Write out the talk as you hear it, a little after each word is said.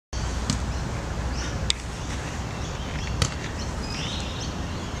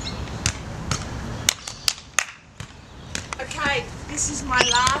this is my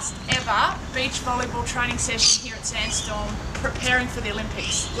last ever beach volleyball training session here at Sandstorm, preparing for the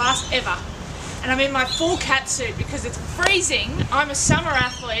Olympics. Last ever. And I'm in my full cat suit because it's freezing. I'm a summer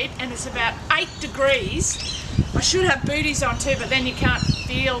athlete and it's about 8 degrees. I should have booties on too, but then you can't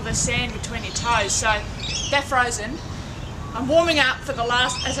feel the sand between your toes, so they're frozen. I'm warming up for the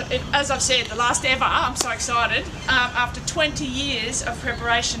last, as I've said, the last ever. I'm so excited. After 20 years of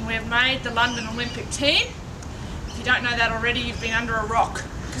preparation, we have made the London Olympic team. If you don't know that already, you've been under a rock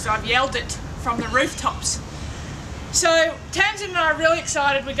because I've yelled it from the rooftops. So Tamsin and I are really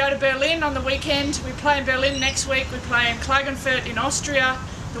excited. We go to Berlin on the weekend. We play in Berlin next week. We play in Klagenfurt in Austria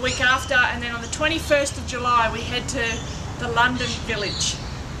the week after, and then on the 21st of July we head to the London Village.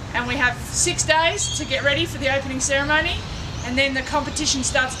 And we have 6 days to get ready for the opening ceremony, and then the competition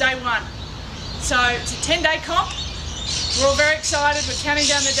starts day one. So it's a 10-day comp. We're all very excited. We're counting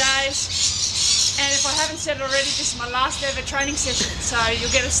down the days. And if I haven't said it already, this is my last ever training session, so you'll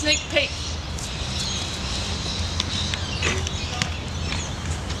get a sneak peek.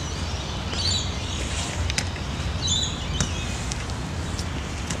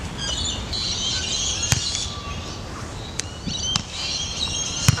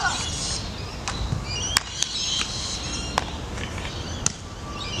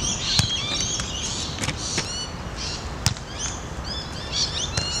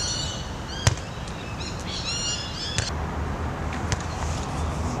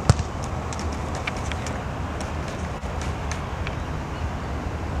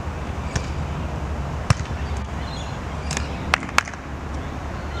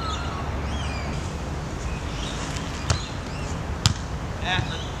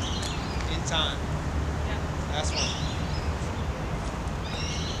 In time. Yeah. That's one.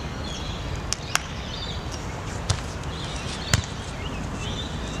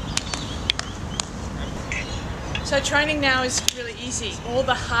 So training now is really easy. All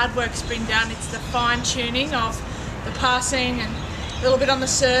the hard work's been done. It's the fine tuning of the passing and a little bit on the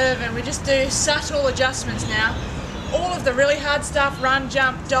serve, and we just do subtle adjustments now. All of the really hard stuff, run,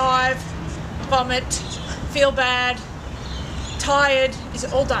 jump, dive, vomit, feel bad, tired, is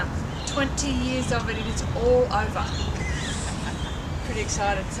all done. 20 years of it, it is all over. Pretty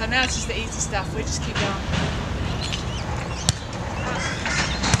excited. So now it's just the easy stuff. We just keep going.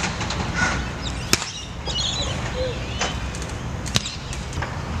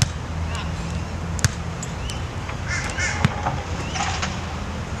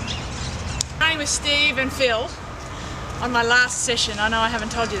 Training with Steve and Phil on my last session. I know I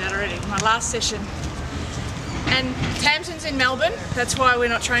haven't told you that already. My last session. And Tamsin's in Melbourne, that's why we're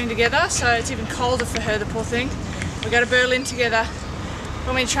not training together, so it's even colder for her, the poor thing. We go to Berlin together.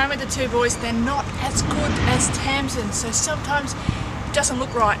 When we train with the two boys, they're not as good as Tamsin, so sometimes it doesn't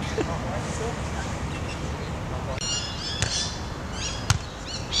look right.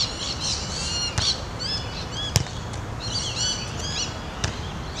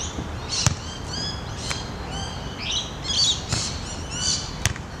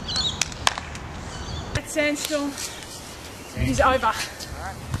 Sandstorm is over.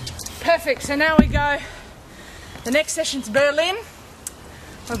 Perfect, so now we go, the next session's Berlin.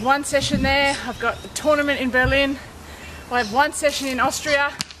 I have one session there, I've got the tournament in Berlin. I have one session in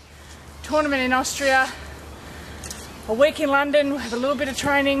Austria, tournament in Austria, a week in London, we'll have a little bit of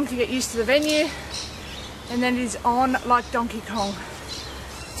training to get used to the venue, and then it is on like Donkey Kong.